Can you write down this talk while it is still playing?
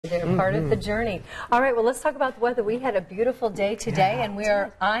They're part of the journey. All right, well, let's talk about the weather. We had a beautiful day today, and we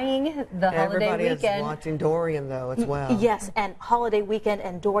are eyeing the holiday Everybody weekend. is watching Dorian, though, as well. Yes, and holiday weekend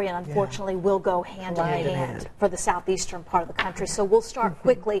and Dorian, unfortunately, will go hand in hand for the southeastern part of the country. So we'll start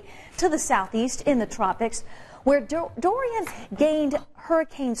quickly to the southeast in the tropics, where Dorian gained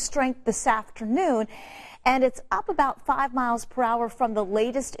hurricane strength this afternoon, and it's up about 5 miles per hour from the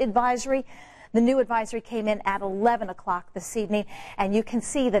latest advisory. The new advisory came in at 11 o'clock this evening, and you can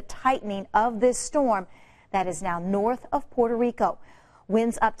see the tightening of this storm that is now north of Puerto Rico.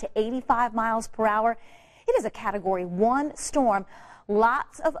 Winds up to 85 miles per hour. It is a Category 1 storm.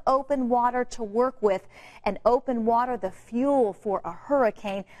 Lots of open water to work with, and open water, the fuel for a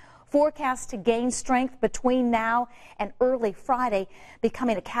hurricane. Forecast to gain strength between now and early Friday,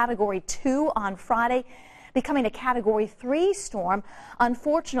 becoming a Category 2 on Friday, becoming a Category 3 storm,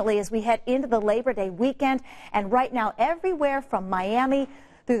 unfortunately, as we head into the Labor Day weekend. And right now, everywhere from Miami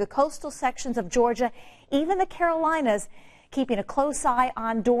through the coastal sections of Georgia, even the Carolinas, keeping a close eye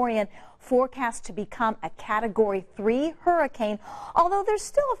on Dorian, forecast to become a Category 3 hurricane, although there's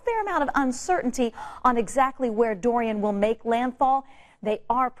still a fair amount of uncertainty on exactly where Dorian will make landfall. They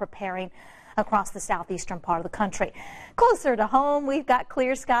are preparing across the southeastern part of the country. Closer to home, we've got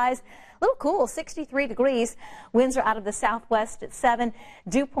clear skies. A little cool, 63 degrees. Winds are out of the southwest at 7.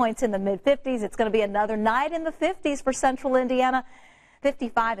 Dew points in the mid-50s. It's going to be another night in the 50s for central Indiana.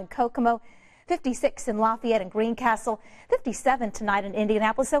 55 in Kokomo, 56 in Lafayette and Greencastle, 57 tonight in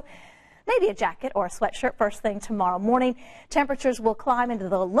Indianapolis. So maybe a jacket or a sweatshirt first thing tomorrow morning. Temperatures will climb into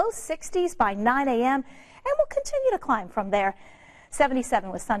the low 60s by 9 a.m. and will continue to climb from there.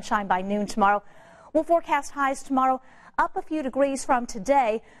 77 with sunshine by noon tomorrow. We'll forecast highs tomorrow up a few degrees from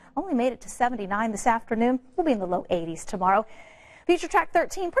today. Only made it to 79 this afternoon. We'll be in the low 80s tomorrow. Future Track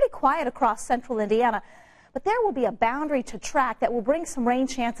 13, pretty quiet across central Indiana, but there will be a boundary to track that will bring some rain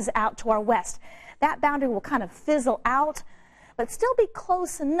chances out to our west. That boundary will kind of fizzle out, but still be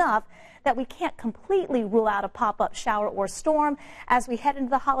close enough that we can't completely rule out a pop-up shower or storm as we head into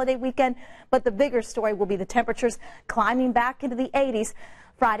the holiday weekend. But the bigger story will be the temperatures climbing back into the 80s.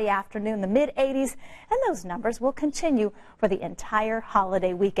 Friday afternoon, the mid-80s, and those numbers will continue for the entire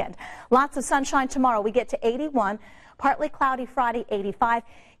holiday weekend. Lots of sunshine tomorrow. We get to 81, partly cloudy Friday, 85,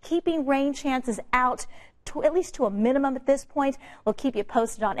 keeping rain chances out to at least to a minimum at this point. We'll keep you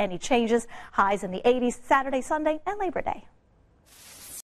posted on any changes. Highs in the 80s Saturday, Sunday, and Labor Day.